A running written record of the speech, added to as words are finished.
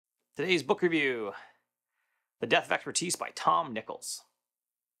Today's book review, The Death of Expertise by Tom Nichols.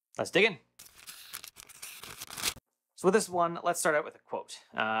 Let's dig in. So with this one, let's start out with a quote.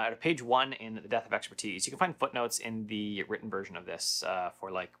 At page 1 in The Death of Expertise, you can find footnotes in the written version of this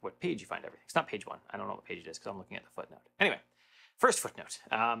for like what page you find everything. It's not page 1. I don't know what page it is because I'm looking at the footnote. Anyway, first footnote.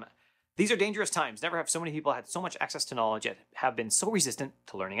 These are dangerous times. Never have so many people had so much access to knowledge yet have been so resistant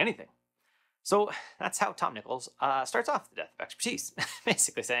to learning anything. So that's how Tom Nichols starts off The Death of Expertise,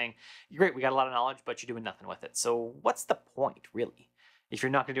 basically saying, great, we got a lot of knowledge, but you're doing nothing with it. So what's the point, really? If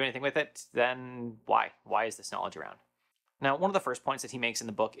you're not going to do anything with it, then why? Why is this knowledge around? Now, one of the first points that he makes in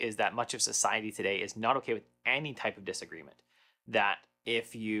the book is that much of society today is not okay with any type of disagreement. That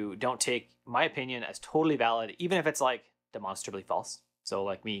if you don't take my opinion as totally valid, even if it's like demonstrably false, so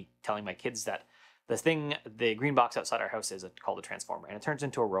like me telling my kids that the green box outside our house is called a transformer, and it turns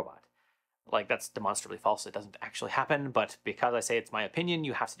into a robot. Like, that's demonstrably false. It doesn't actually happen, but because I say it's my opinion,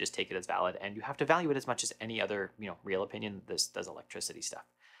 you have to just take it as valid, and you have to value it as much as any other, real opinion. This does electricity stuff.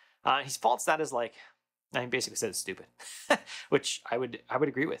 He faults that as like, he basically said it's stupid, which I would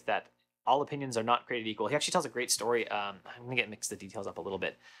agree with, that all opinions are not created equal. He actually tells a great story. I'm going to mix the details up a little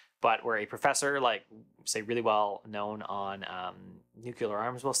bit, but where a professor, like, say, really well known on nuclear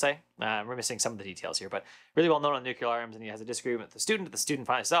arms, we'll say. We're missing some of the details here, but really well known on nuclear arms, and he has a disagreement with the student. The student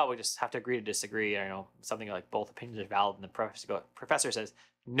finally says, oh, we just have to agree to disagree. Something like both opinions are valid. And the professor says,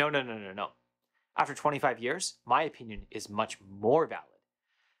 no. After 25 years, my opinion is much more valid.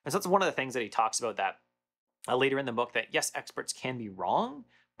 And so that's one of the things that he talks about that later in the book, that yes, experts can be wrong,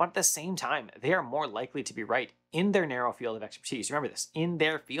 but at the same time, they are more likely to be right in their narrow field of expertise. Remember this, in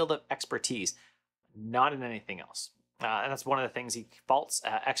their field of expertise, not in anything else. And that's one of the things he faults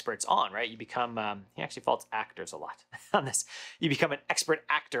experts on, right? You become, he actually faults actors a lot on this. You become an expert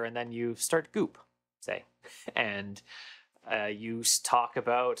actor and then you start goop, say. And you talk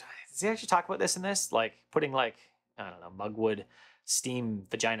about, does he actually talk about this in this? Like putting like, I don't know, mugwort steam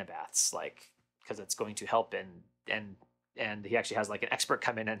vagina baths, like, because it's going to help and he actually has like an expert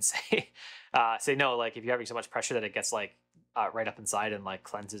come in and say no, like if you're having so much pressure that it gets like right up inside and like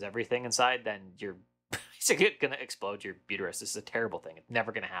cleanses everything inside, then you're basically going to explode your uterus. This is a terrible thing. It's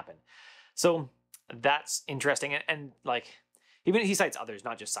never going to happen. So that's interesting. And like, even he cites others,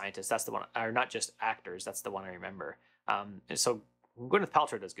 not just scientists. That's the one, or not just actors. That's the one I remember. So Gwyneth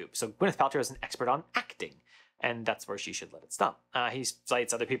Paltrow does goop. So Gwyneth Paltrow is an expert on acting, and that's where she should let it stop. He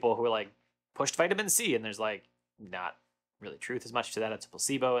cites other people who are like pushed vitamin C, and there's like not really truth as much to that. It's a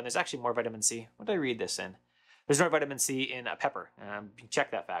placebo, and there's actually more vitamin C. What did I read this in? There's more vitamin C in a pepper. You can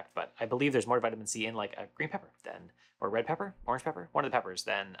check that fact, but I believe there's more vitamin C in like a green pepper or red pepper, orange pepper, one of the peppers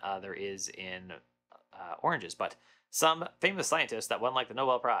than there is in oranges. But some famous scientists that won like the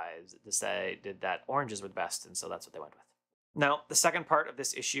Nobel Prize decided that oranges were the best, and so that's what they went with. Now, the second part of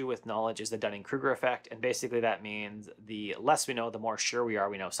this issue with knowledge is the Dunning-Kruger effect, and basically that means the less we know, the more sure we are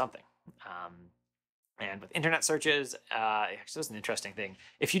we know something. And with internet searches, actually, this is an interesting thing.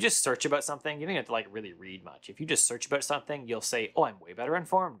 If you just search about something, you don't have to like really read much. If you just search about something, you'll say, oh, I'm way better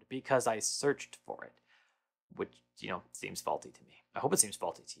informed because I searched for it, which, seems faulty to me. I hope it seems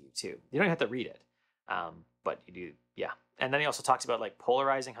faulty to you too. You don't have to read it, but you do, yeah. And then he also talks about like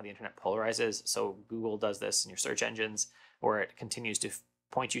polarizing, how the internet polarizes. So Google does this in your search engines, where it continues to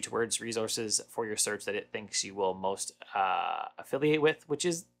point you towards resources for your search that it thinks you will most affiliate with, which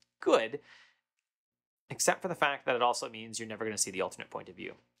is good, except for the fact that it also means you're never going to see the alternate point of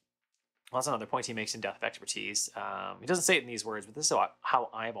view. Well, that's another point he makes in Death of Expertise. He doesn't say it in these words, but this is how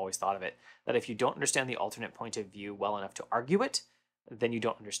I've always thought of it, that if you don't understand the alternate point of view well enough to argue it, then you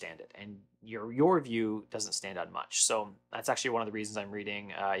don't understand it, and your view doesn't stand on much. So that's actually one of the reasons I'm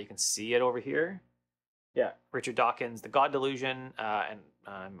reading. You can see it over here. Yeah, Richard Dawkins, The God Delusion, and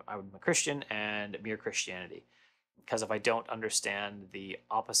I'm a Christian, and Mere Christianity. Because if I don't understand the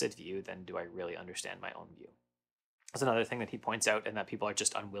opposite view, then do I really understand my own view? That's another thing that he points out, and that people are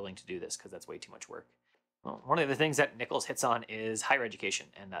just unwilling to do this because that's way too much work. Well, one of the things that Nichols hits on is higher education,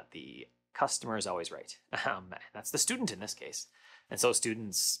 and that the customer is always right. That's the student in this case. And so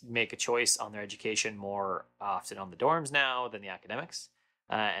students make a choice on their education more often on the dorms now than the academics,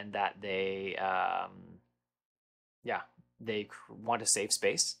 and that they want a safe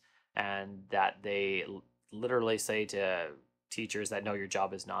space, and that they literally say to teachers that no, your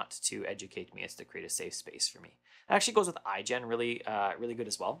job is not to educate me, it's to create a safe space for me. It actually goes with iGen really good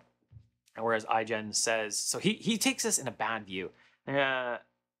as well. Whereas iGen says, so he takes this in a bad view.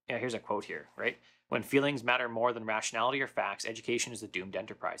 Here's a quote here, right? When feelings matter more than rationality or facts, education is a doomed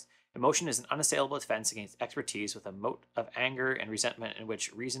enterprise. Emotion is an unassailable defense against expertise with a moat of anger and resentment in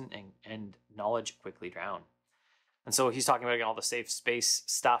which reason and knowledge quickly drown. And so he's talking about again, all the safe space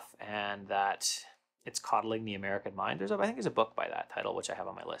stuff and that it's coddling the American mind. I think there's a book by that title, which I have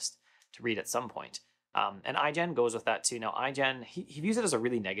on my list to read at some point. And iGen goes with that too. Now, iGen, he views it as a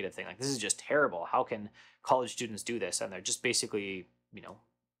really negative thing. Like, this is just terrible. How can college students do this? And they're just basically,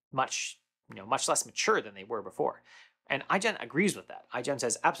 much less mature than they were before. And iGen agrees with that. iGen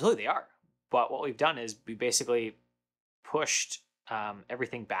says, absolutely they are. But what we've done is we basically pushed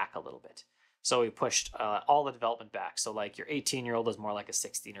everything back a little bit. So we pushed all the development back. So like your 18-year-old is more like a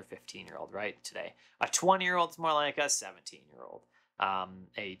 16 or 15-year-old, right? Today, a 20-year-old is more like a 17-year-old.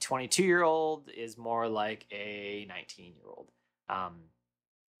 A 22-year-old is more like a 19-year-old.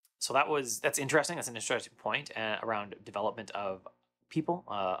 So that's interesting. That's an interesting point around development of people,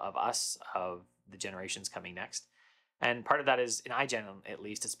 of us, of the generations coming next. And part of that is, in iGen at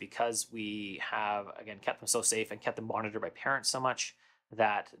least, it's because we have, again, kept them so safe and kept them monitored by parents so much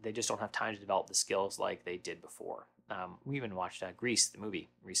that they just don't have time to develop the skills like they did before. We even watched Grease, the movie,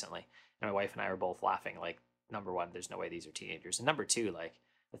 recently. And my wife and I were both laughing, like, number one, there's no way these are teenagers. And number two, like,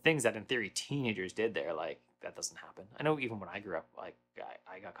 the things that in theory teenagers did there, like, that doesn't happen. I know even when I grew up, like,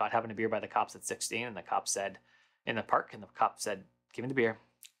 I got caught having a beer by the cops at 16, and the cop said, in the park, and the cop said, give me the beer,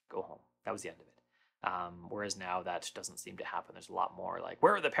 go home. That was the end of it. Whereas now that doesn't seem to happen. There's a lot more like,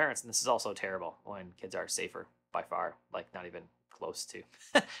 where are the parents? And this is also terrible when kids are safer by far, like not even close to,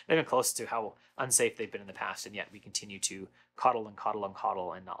 not even close to how unsafe they've been in the past. And yet we continue to coddle and coddle and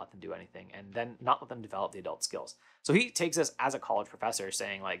coddle and not let them do anything, and then not let them develop the adult skills. So he takes us as a college professor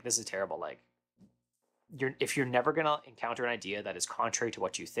saying, like, this is terrible. Like, if you're never going to encounter an idea that is contrary to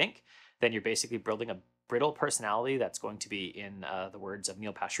what you think, then you're basically building a brittle personality that's going to be, in the words of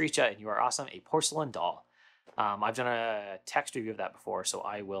Neil Pasricha, and You Are Awesome, a porcelain doll. I've done a text review of that before, so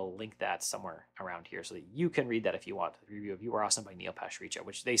I will link that somewhere around here so that you can read that if you want. The review of You Are Awesome by Neil Pasricha,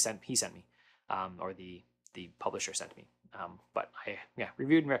 which he sent me, or the publisher sent me. But I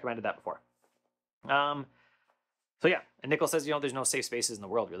reviewed and recommended that before. So yeah, and Nichols says, there's no safe spaces in the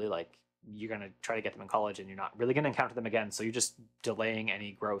world, really. Like, you're going to try to get them in college and you're not really going to encounter them again. So you're just delaying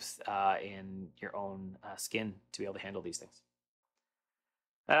any growth in your own skin to be able to handle these things.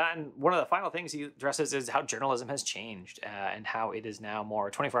 And one of the final things he addresses is how journalism has changed and how it is now more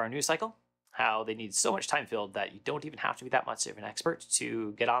 24-hour news cycle, how they need so much time filled that you don't even have to be that much of an expert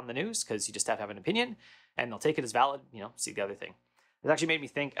to get on the news, because you just have to have an opinion and they'll take it as valid, see the other thing. It actually made me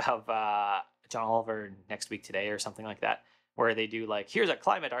think of John Oliver Next Week Today or something like that, where they do like, here's a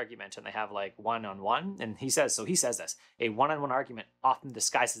climate argument, and they have like one-on-one. And he says this, a one-on-one argument often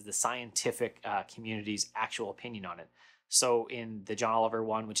disguises the scientific community's actual opinion on it. So in the John Oliver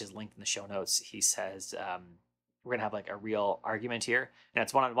one, which is linked in the show notes, he says, we're going to have like a real argument here. And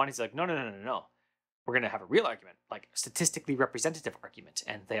it's one-on-one. He's like, no. We're going to have a real argument, like a statistically representative argument.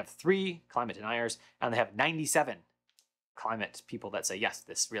 And they have 3 climate deniers, and they have 97 climate people that say, yes,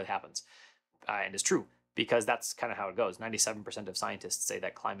 this really happens and is true. Because that's kind of how it goes. 97% of scientists say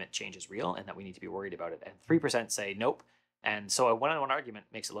that climate change is real and that we need to be worried about it. And 3% say nope. And so a one-on-one argument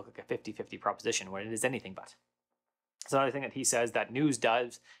makes it look like a 50-50 proposition when it is anything but. It's another thing that he says that news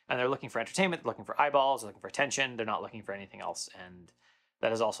does, and they're looking for entertainment, they're looking for eyeballs, they're looking for attention, they're not looking for anything else. And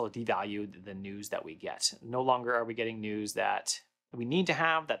that has also devalued the news that we get. No longer are we getting news that we need to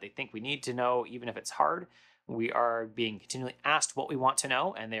have, that they think we need to know, even if it's hard. We are being continually asked what we want to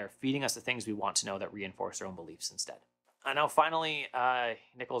know, and they are feeding us the things we want to know that reinforce our own beliefs instead. And now finally,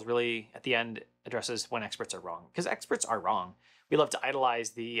 Nichols really, at the end, addresses when experts are wrong. Because experts are wrong. We love to idolize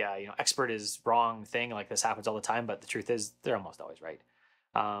the, expert is wrong thing, like this happens all the time, but the truth is they're almost always right.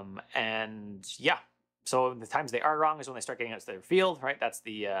 So the times they are wrong is when they start getting out to their field, right? That's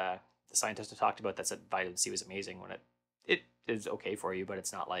the scientist I talked about that said vitamin C was amazing when it is okay for you, but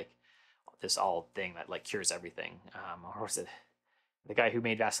it's not like this all thing that like cures everything. Or was it the guy who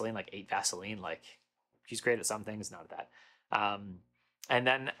made Vaseline, like ate Vaseline? Like, he's great at some things, not at that. And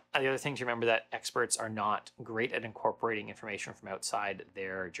then the other thing to remember, that experts are not great at incorporating information from outside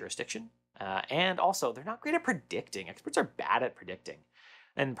their jurisdiction. And also they're not great at predicting. Experts are bad at predicting.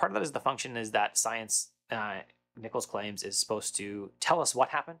 And part of that is the function is that science, Nichols claims, is supposed to tell us what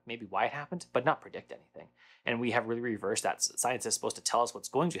happened, maybe why it happened, but not predict anything. And we have really reversed that. Science is supposed to tell us what's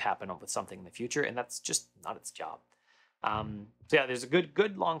going to happen with something in the future, and that's just not its job. So yeah, there's a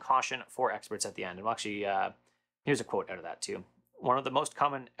good long caution for experts at the end. And we'll actually, here's a quote out of that too. One of the most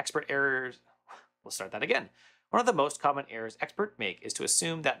common expert errors, we'll start that again. One of the most common errors experts make is to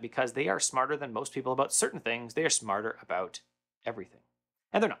assume that because they are smarter than most people about certain things, they are smarter about everything.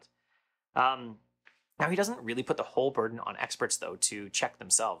 And they're not. Now, he doesn't really put the whole burden on experts, though, to check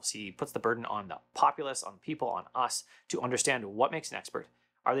themselves. He puts the burden on the populace, on people, on us, to understand what makes an expert.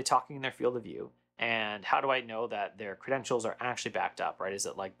 Are they talking in their field of view? And how do I know that their credentials are actually backed up, right? Is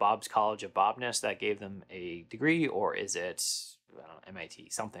it like Bob's College of Bobness that gave them a degree, or is it, I don't know,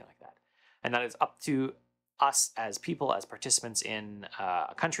 MIT, something like that? And that is up to us as people, as participants in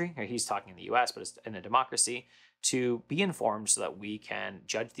a country, or he's talking in the US, but it's in a democracy, to be informed so that we can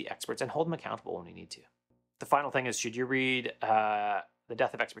judge the experts and hold them accountable when we need to. The final thing is, should you read The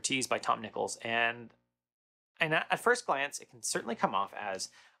Death of Expertise by Tom Nichols? And at first glance, it can certainly come off as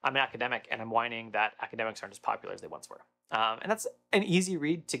I'm an academic and I'm whining that academics aren't as popular as they once were. And that's an easy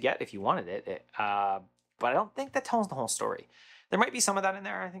read to get if you wanted it. But I don't think that tells the whole story. There might be some of that in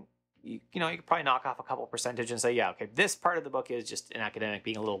there. I think you could probably knock off a couple percentage and say, yeah, okay, this part of the book is just an academic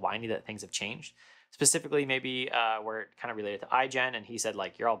being a little whiny that things have changed. Specifically, maybe where it kind of related to iGen, and he said,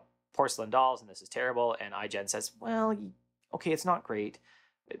 like, you're all porcelain dolls and this is terrible. And iGen says, well, okay, it's not great.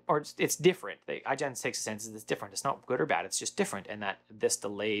 Or it's different. iGen takes a sense that it's different. It's not good or bad. It's just different, and that this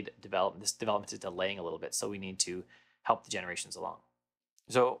development is delaying a little bit. So we need to help the generations along.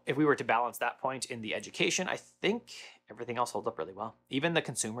 So if we were to balance that point in the education, I think everything else holds up really well, even the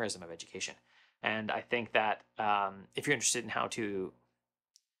consumerism of education. And I think that if you're interested in how to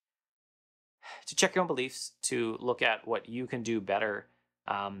check your own beliefs, to look at what you can do better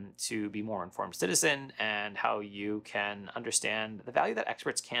to be more informed citizen, and how you can understand the value that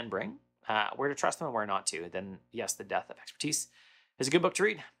experts can bring, where to trust them and where not to, then yes, The Death of Expertise is a good book to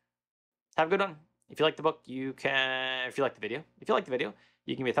read. Have a good one. If you like the book, if you like the video,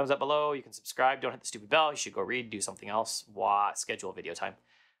 you can give me a thumbs up below. You can subscribe. Don't hit the stupid bell. You should go read, do something else, schedule video time.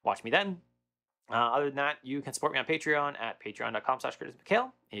 Watch me then. Other than that, you can support me on Patreon at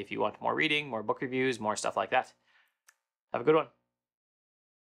patreon.com/CurtisMcHale if you want more reading, more book reviews, more stuff like that. Have a good one.